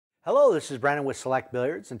Hello, this is Brandon with Select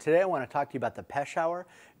Billiards, and today I want to talk to you about the Pechauer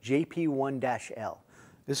JP1-L.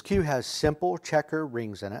 This cue has simple checker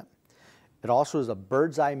rings in it. It also is a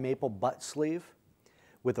bird's eye maple butt sleeve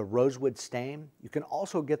with a rosewood stain. You can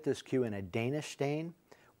also get this cue in a Danish stain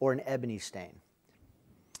or an ebony stain.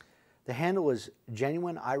 The handle is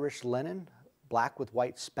genuine Irish linen, black with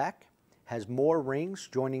white speck, has more rings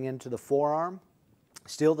joining into the forearm.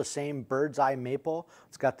 Still the same bird's eye maple.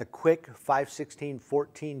 It's got the quick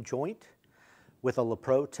 5/16-14 joint with a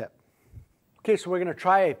LePro tip. Okay, so we're going to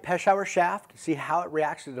try a Pechauer shaft to see how it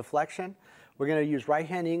reacts to deflection. We're going to use right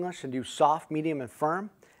hand English and do soft, medium, and firm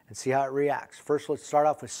and see how it reacts. First, let's start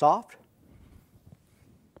off with soft.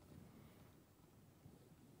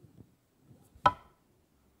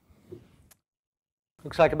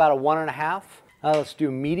 Looks like about a 1.5. Now let's do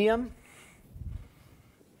medium.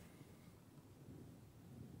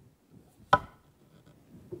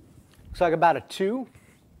 Looks like about a 2.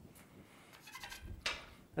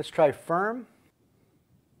 Let's try firm.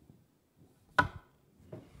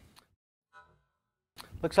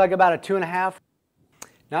 Looks like about a 2.5.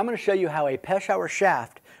 Now I'm going to show you how a Pechauer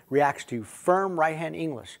shaft reacts to firm right-hand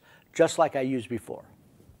English, just like I used before.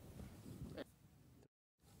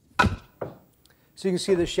 So you can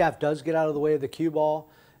see the shaft does get out of the way of the cue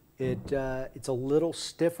ball. It's a little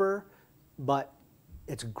stiffer, but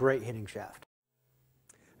it's a great hitting shaft.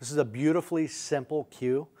 This is a beautifully simple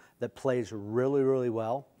cue that plays really, really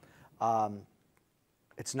well.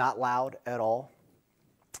 It's not loud at all,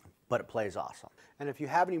 but it plays awesome. And if you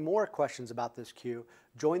have any more questions about this cue,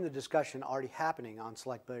 join the discussion already happening on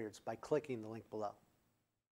Select Billiards by clicking the link below.